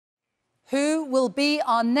Who will be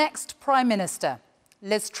our next Prime Minister?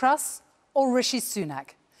 Liz Truss or Rishi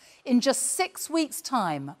Sunak? In just 6 weeks'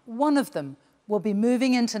 time, one of them will be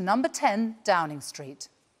moving into number 10 Downing Street.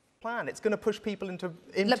 It's going to push people into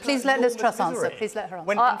please let Liz Truss misery. answer. Please let her answer.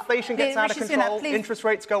 When inflation gets out of control, interest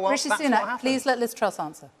rates go up, Rishi that's Sunak, what happens. please let Liz Truss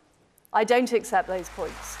answer. I don't accept those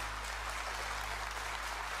points.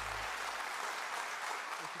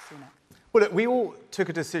 Well, look, we all took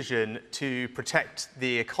a decision to protect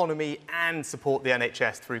the economy and support the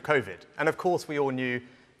NHS through COVID. And of course, we all knew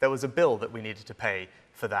there was a bill that we needed to pay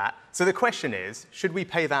for that. So the question is, should we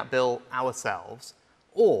pay that bill ourselves,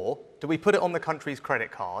 or do we put it on the country's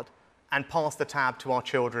credit card and pass the tab to our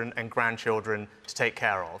children and grandchildren to take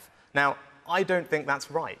care of? Now, I don't think that's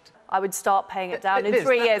right. I would start paying it down in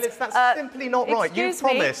 3 years. That's simply not right. You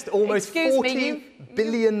promised almost £40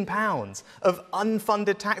 billion of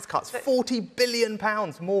unfunded tax cuts, £40 billion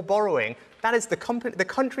more borrowing. That is the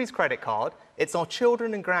country's credit card. It's our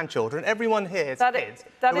children and grandchildren, everyone here's kids,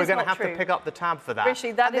 who are going to have to pick up the tab for that.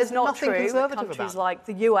 Rishi, that is not true. Countries like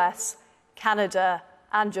the US, Canada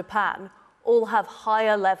and Japan all have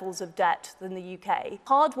higher levels of debt than the UK.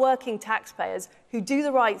 Hard-working taxpayers who do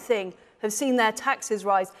the right thing have seen their taxes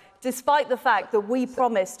rise, despite the fact that we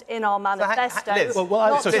promised in our manifesto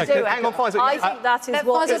not to do it. I think that is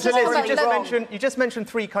what is morally wrong. You just mentioned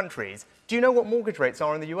 3 countries. Do you know what mortgage rates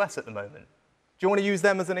are in the US at the moment? Do you want to use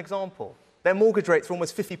them as an example? Their mortgage rates are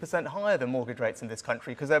almost 50% higher than mortgage rates in this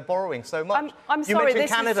country because they're borrowing so much. I'm sorry, this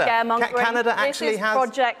is scaremongering. Canada actually has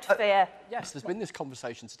Project Fear. Yes, there's been this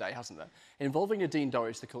conversation today, hasn't there, involving Nadine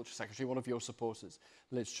Dorries, the Culture Secretary, one of your supporters,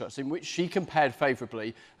 Liz Truss, in which she compared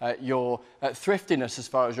favourably your thriftiness as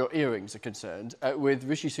far as your earrings are concerned with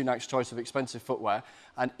Rishi Sunak's choice of expensive footwear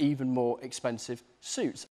and even more expensive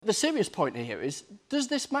suits. The serious point here is, does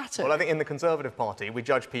this matter? Well, I think in the Conservative Party, we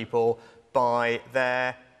judge people by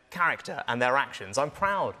their character and their actions. I'm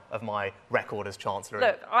proud of my record as Chancellor.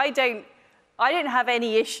 Look, I don't have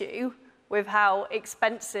any issue with how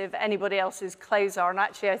expensive anybody else's clothes are, and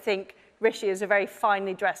actually I think Rishi is a very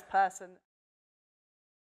finely dressed person.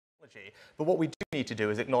 But what we do need to do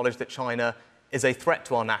is acknowledge that China is a threat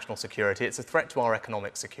to our national security, it's a threat to our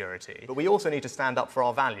economic security. But we also need to stand up for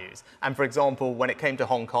our values. And for example, when it came to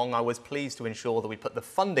Hong Kong, I was pleased to ensure that we put the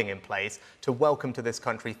funding in place to welcome to this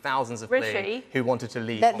country thousands of people who wanted to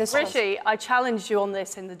leave Hong Kong. Rishi, I challenged you on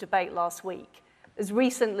this in the debate last week. As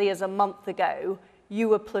recently as a month ago, you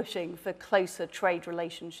were pushing for closer trade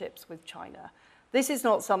relationships with China. This is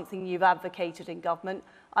not something you've advocated in government.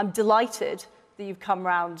 I'm delighted that you've come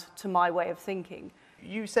round to my way of thinking.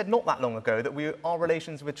 You said not that long ago that our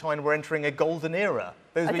relations with China were entering a golden era.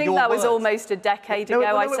 I think that was almost a decade ago.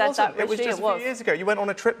 I said that, Rishi. It was just a few years ago. You went on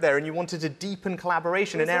a trip there and you wanted to deepen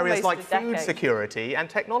collaboration in areas like food security and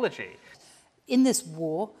technology. In this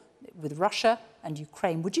war with Russia and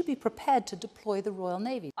Ukraine, would you be prepared to deploy the Royal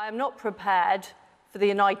Navy? I am not prepared for the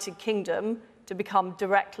United Kingdom to become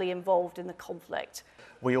directly involved in the conflict.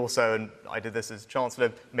 We also, and I did this as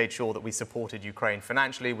Chancellor, made sure that we supported Ukraine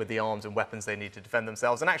financially with the arms and weapons they need to defend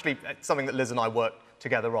themselves, and actually something that Liz and I worked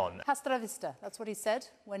together on. Hasta la vista, that's what he said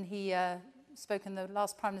when he spoke in the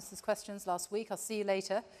last Prime Minister's questions last week. I'll see you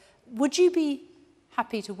later. Would you be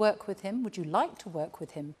happy to work with him? Would you like to work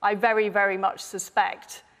with him? I very, very much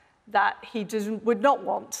suspect that he would not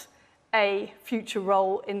want a future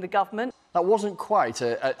role in the government. That wasn't quite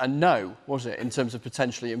a no, was it, in terms of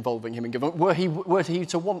potentially involving him in government? Were he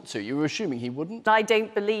to want to? You were assuming he wouldn't? I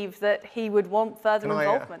don't believe that he would want further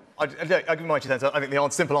involvement. I'll give you my 2 cents. I think the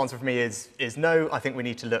simple answer for me is no. I think we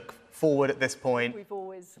need to look forward at this point. We've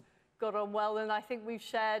always got on well, and I think we've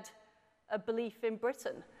shared a belief in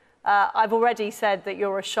Britain. I've already said that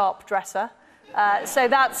you're a sharp dresser, so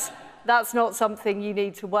that's not something you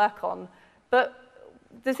need to work on. But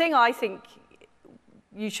the thing I think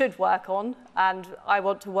you should work on, and I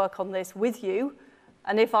want to work on this with you,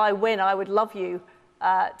 and if I win, I would love you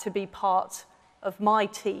to be part of my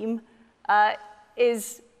team,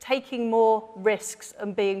 is taking more risks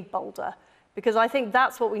and being bolder, because I think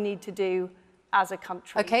that's what we need to do as a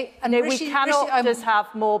country. Okay, and we cannot just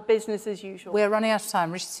have more business as usual. We're running out of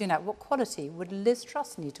time. Rishi Sunak, what quality would Liz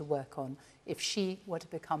Truss need to work on if she were to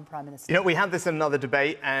become Prime Minister? You know, we had this in another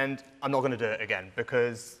debate, and I'm not going to do it again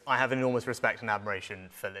because I have enormous respect and admiration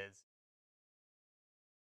for Liz.